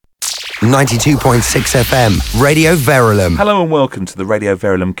92.6 FM, Radio Verulam. Hello and welcome to the Radio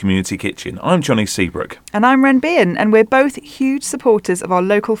Verulam Community Kitchen. I'm Jonny Seabrook. And I'm Ren Bean, and we're both huge supporters of our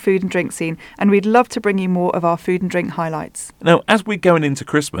local food and drink scene, and we'd love to bring you more of our food and drink highlights. Now, as we're going into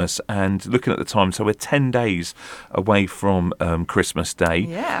Christmas and looking at the time, so we're 10 days away from Christmas Day.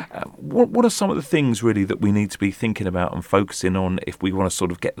 Yeah. What are some of the things really that we need to be thinking about and focusing on if we want to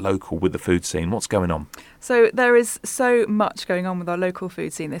sort of get local with the food scene? What's going on? So there is so much going on with our local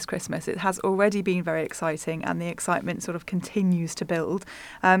food scene this Christmas. It has already been very exciting, and the excitement sort of continues to build.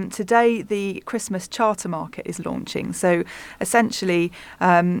 Today, the Christmas Charter Market is launching. So essentially,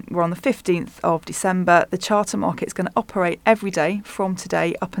 we're on the 15th of December. The Charter Market is going to operate every day from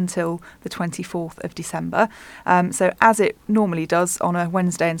today up until the 24th of December. So as it normally does on a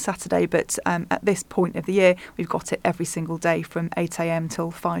Wednesday and Saturday, but at this point of the year, we've got it every single day from 8 a.m. till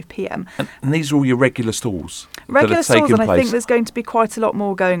 5 p.m. And these are all your regular stalls? Regular stalls, and I think there's going to be quite a lot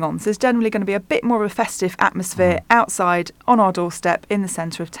more going on. So there's generally going to be a bit more of a festive atmosphere outside on our doorstep in the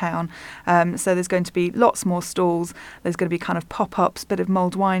centre of town. So there's going to be lots more stalls. There's going to be kind of pop-ups, bit of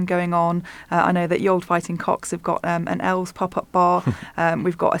mulled wine going on. I know that the Old Fighting Cocks have got an Elves pop-up bar.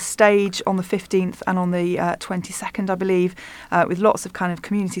 We've got a stage on the 15th and on the 22nd, I believe, with lots of kind of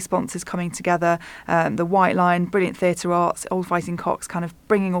community sponsors coming together. The White Line, Brilliant Theatre Arts, Old Fighting Cocks, kind of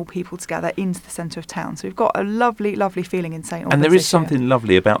bringing all people together into the centre of town. So we've got a lovely, lovely feeling in St Albans. And there is something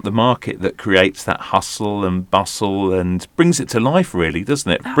lovely about the market that creates that hustle and bustle and brings it to life, really,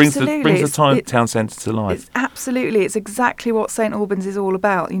 doesn't it? Absolutely. Brings the town centre to life. It's exactly what St Albans is all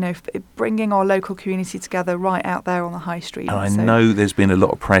about, you know, bringing our local community together right out there on the high street. And I know there's been a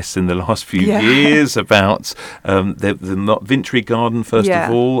lot of press in the last few years about the Vintry Garden, first of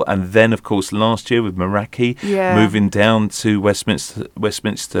all, and then, of course, last year with Meraki moving down to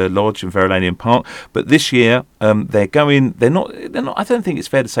Westminster Lodge and Verulamium Park. But this year, they're not, I don't think it's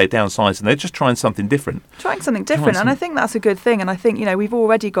fair to say downsizing, they're just trying something different. And I think that's a good thing. And I think, you know, we've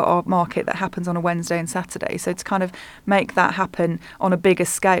already got our market that happens on a Wednesday and Saturday. So to kind of make that happen on a bigger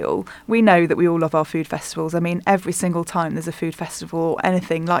scale, we know that we all love our food festivals. I mean, every single time there's a food festival or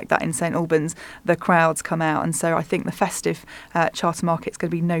anything like that in St Albans, the crowds come out. And so I think the festive charter market is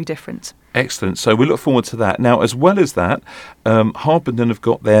going to be no different. Excellent. So we look forward to that. Now, as well as that, Harpenden have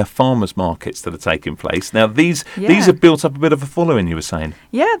got their farmers markets that are taking place. Now, these have built up a bit of a following, you were saying.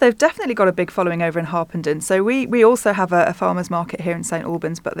 Yeah, they've definitely got a big following over in Harpenden. So we also have a farmers market here in St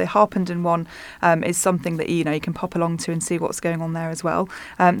Albans, but the Harpenden one is something that you can pop along to and see what's going on there as well.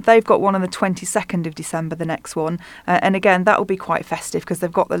 They've got one on the 22nd of December, the next one. And again, that will be quite festive because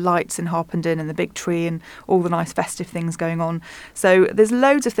they've got the lights in Harpenden and the big tree and all the nice festive things going on. So there's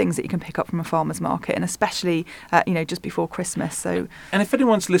loads of things that you can pick up from a farmer's market, and especially just before Christmas. So, and if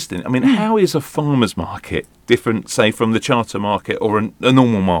anyone's listening, I mean, how is a farmer's market different, say, from the charter market or a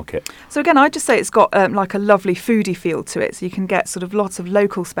normal market? So again, I'd just say it's got like a lovely foodie feel to it. So you can get sort of lots of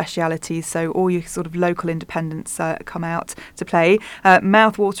local specialities. So all your sort of local independents come out to play.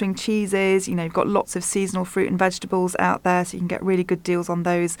 Mouth-watering cheeses. You've got lots of seasonal fruit and vegetables out there, so you can get really good deals on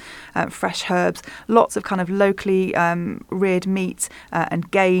those. Fresh herbs. Lots of kind of locally reared meat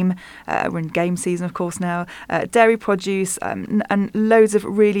and game. We're in game season, of course, now. Dairy produce and loads of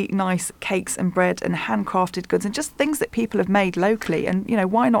really nice cakes and bread and handcrafted goods and just things that people have made locally. And,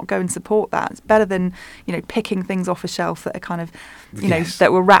 why not go and support that? It's better than, picking things off a shelf that are kind of,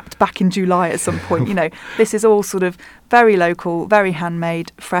 that were wrapped back in July at some point. This is all sort of very local, very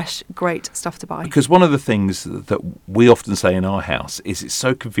handmade, fresh, great stuff to buy. Because one of the things that we often say in our house is it's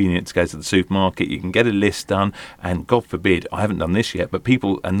so convenient to go to the supermarket. You can get a list done, and God forbid, I haven't done this yet, but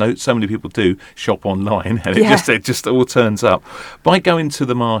so many people do shop online, and it just all turns up. By going to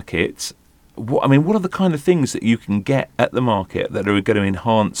the market, what are the kind of things that you can get at the market that are going to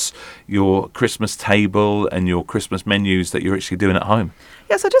enhance your Christmas table and your Christmas menus that you're actually doing at home?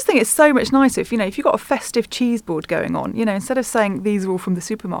 Yes, I just think it's so much nicer if you've got a festive cheese board going on, instead of saying these are all from the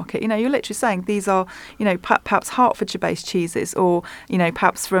supermarket, you're literally saying these are, perhaps Hertfordshire-based cheeses or,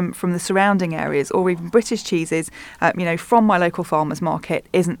 perhaps from the surrounding areas or even British cheeses, from my local farmer's market.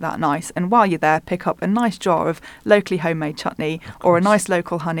 Isn't that nice? And while you're there, pick up a nice jar of locally homemade chutney or a nice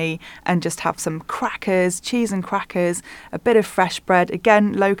local honey and just have some crackers, cheese and crackers, a bit of fresh bread,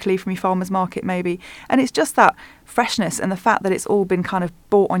 again, locally from your farmer's market maybe. And it's just that freshness and the fact that it's all been kind of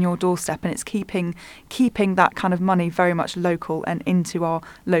bought on your doorstep, and it's keeping that kind of money very much local and into our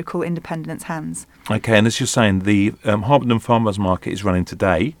local independents' hands. Okay, and as you're saying, the Harpenden Farmers Market is running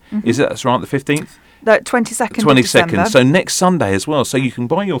today. Mm-hmm. That's right, the 15th? The 22nd of 22nd, December. so next Sunday as well. So you can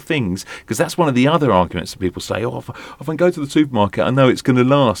buy your things, because that's one of the other arguments that people say, if I go to the supermarket, I know it's going to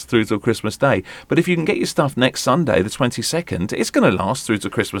last through till Christmas Day. But if you can get your stuff next Sunday, the 22nd, it's going to last through to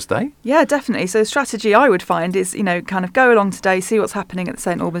Christmas Day. Yeah, definitely. So the strategy I would find is, kind of go along today, see what's happening at the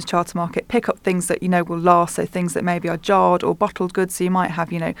St Albans Charter Market, pick up things that will last, so things that maybe are jarred or bottled goods. So you might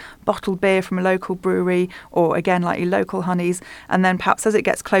have, bottled beer from a local brewery, or again, like your local honeys. And then perhaps as it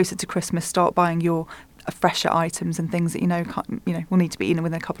gets closer to Christmas, start buying your fresher items and things that will need to be eaten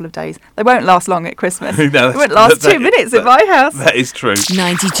within a couple of days. They won't last long at Christmas. They won't last 2 minutes in my house. That is true.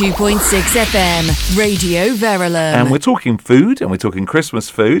 92.6 FM, Radio Verulam. And we're talking food, and we're talking Christmas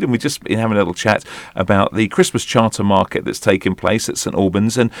food, and we've just been having a little chat about the Christmas Charter Market that's taking place at St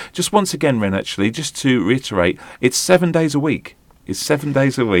Albans. And just once again, Ren, actually, just to reiterate, it's 7 days a week. It's 7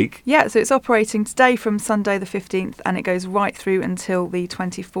 days a week. Yeah, so it's operating today from Sunday the 15th, and it goes right through until the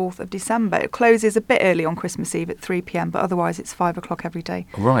 24th of December. It closes a bit early on Christmas Eve at 3 p.m, but otherwise it's 5 o'clock every day.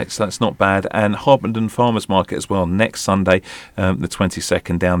 Right, so that's not bad. And Harpenden Farmers Market as well, next Sunday, the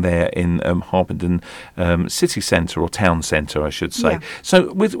 22nd, down there in Harpenden City Centre, or Town Centre, I should say. Yeah.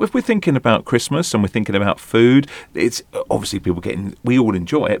 So if we're thinking about Christmas and we're thinking about food, it's obviously we all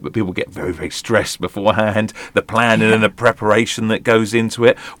enjoy it, but people get very, very stressed beforehand, the planning and the preparation that goes into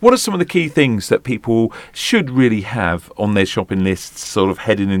it. What are some of the key things that people should really have on their shopping lists sort of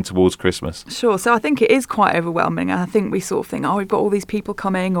heading in towards Christmas? Sure. So I think it is quite overwhelming, and I think we sort of think, we've got all these people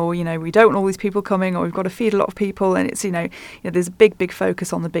coming, or we don't want all these people coming, or we've got to feed a lot of people, and it's there's a big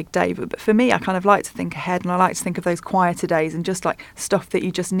focus on the big day. But for me, I kind of like to think ahead, and I like to think of those quieter days and just like stuff that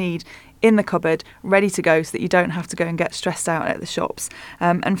you just need in the cupboard, ready to go, so that you don't have to go and get stressed out at the shops.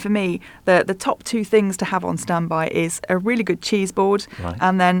 And for me, the top two things to have on standby is a really good cheese board, right,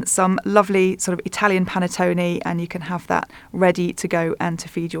 and then some lovely sort of Italian panettone, and you can have that ready to go and to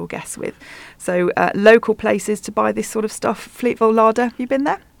feed your guests with. So local places to buy this sort of stuff: Fleetville Larder. Have you been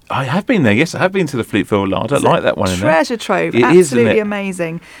there? I have been there, yes. I have been to the Fleetville Larder. I like that one in there. Treasure trove. It absolutely is,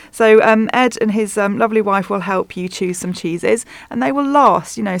 amazing. So Ed and his lovely wife will help you choose some cheeses, and they will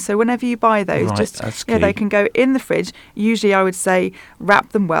last, so whenever you buy those, right, they can go in the fridge. Usually I would say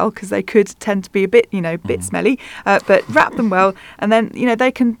wrap them well, because they could tend to be a bit, smelly, but wrap them well, and then,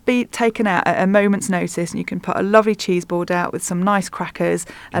 they can be taken out at a moment's notice, and you can put a lovely cheese board out with some nice crackers,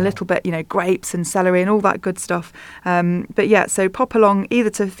 a little bit, grapes and celery and all that good stuff. So pop along either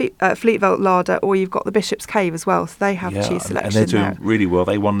to Fleetville Larder, or you've got the Bishop's Cave as well, so they have cheese selection. And they're doing really well.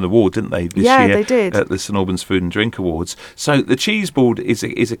 They won an award, didn't they, this year? Yeah, they did. At the St Albans Food and Drink Awards. So the cheese board is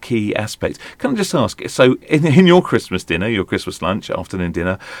a key aspect. Can I just ask, so in your Christmas dinner, your Christmas lunch, afternoon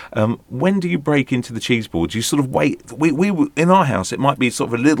dinner, when do you break into the cheese board? Do you sort of wait? We in our house, it might be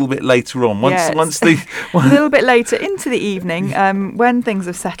sort of a little bit later on. Once a little bit later into the evening, when things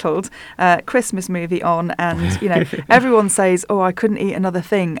have settled, Christmas movie on, and everyone says, I couldn't eat another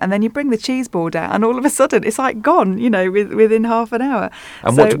thing. And then you bring the cheese board out, and all of a sudden it's like gone, within half an hour.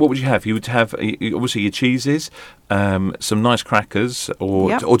 And what would you have? You would have obviously your cheeses, some nice crackers,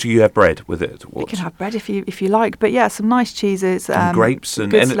 or do you have bread with it? You can have bread if you like, but yeah, some nice cheeses, and grapes,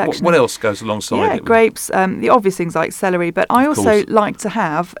 and what else goes alongside it? Grapes, the obvious things like celery, but I also like to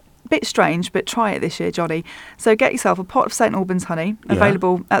have. Bit strange, but try it this year, Jonny. So get yourself a pot of St Albans honey,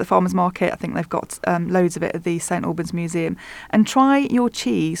 available at the farmers market. I think they've got loads of it at the St Albans Museum. And try your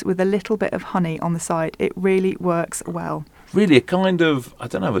cheese with a little bit of honey on the side. It really works well. Really, a kind of, I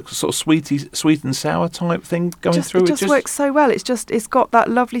don't know, a sort of sweet and sour type thing going through. It just works so well. It's got that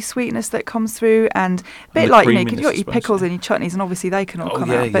lovely sweetness that comes through, and a bit like, you've got your pickles and your chutneys, and obviously they can all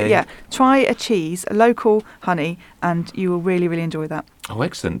come out. But try a cheese, a local honey, and you will really, really enjoy that. Oh,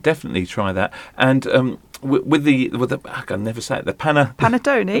 excellent! Definitely try that. And with the I can never say it. The panettone.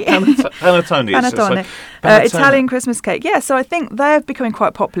 Panettone. Italian Christmas cake. Yeah, so I think they're becoming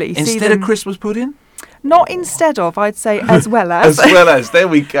quite popular. Instead of Christmas pudding. Not instead of, I'd say as well as. As well as, there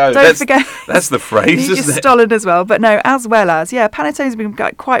we go. Don't forget. That's the phrase, isn't it? Stolen as well, but no, as well as. Yeah, panettones have been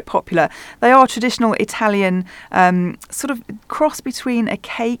quite popular. They are traditional Italian, sort of cross between a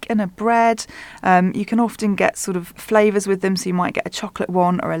cake and a bread. You can often get sort of flavours with them, so you might get a chocolate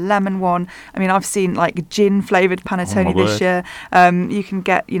one or a lemon one. I mean, I've seen like gin flavoured panettone this year. You can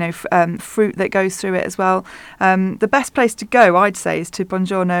get, fruit that goes through it as well. The best place to go, I'd say, is to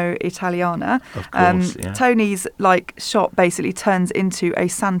Buongiorno Italiana. Of course. yeah. Tony's shop basically turns into a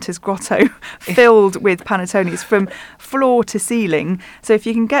Santa's grotto filled with panettones from floor to ceiling. So if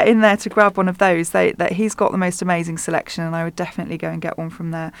you can get in there to grab one of those, that he's got the most amazing selection, and I would definitely go and get one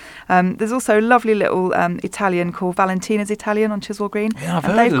from there. There's also a lovely little Italian called Valentina's Italian on Chiswell Green. Yeah, I've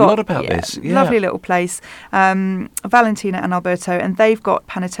heard a lot about this. Yeah. Lovely little place, Valentina and Alberto, and they've got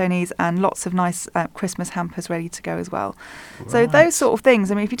panettones and lots of nice Christmas hampers ready to go as well. Right. So those sort of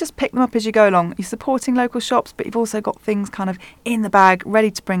things, I mean, if you just pick them up as you go along, you're supporting local shops, but you've also got things kind of in the bag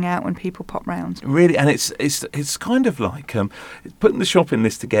ready to bring out when people pop round. Really, and it's kind of like putting the shopping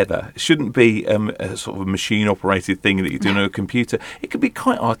list together shouldn't be a sort of a machine-operated thing that you do on a computer. It can be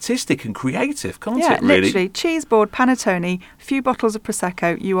quite artistic and creative, can't it, really? Yeah, literally. Cheese board, panettone, a few bottles of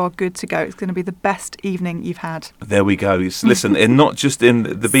Prosecco, you are good to go. It's going to be the best evening you've had. There we go. Listen, and not just in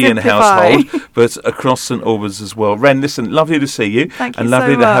the Bean household, but across St Albans as well. Ren, listen, lovely to see you. Thank you and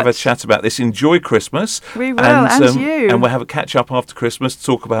lovely so to have a much. chat about this. Enjoy Christmas. We will, and you. And we'll have a catch-up after Christmas to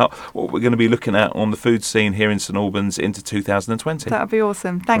talk about what we're going to be looking at on the food scene here in St Albans into 2020. That would be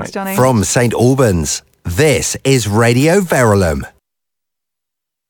awesome. Thanks, Jonny. From St Albans, this is Radio Verulam.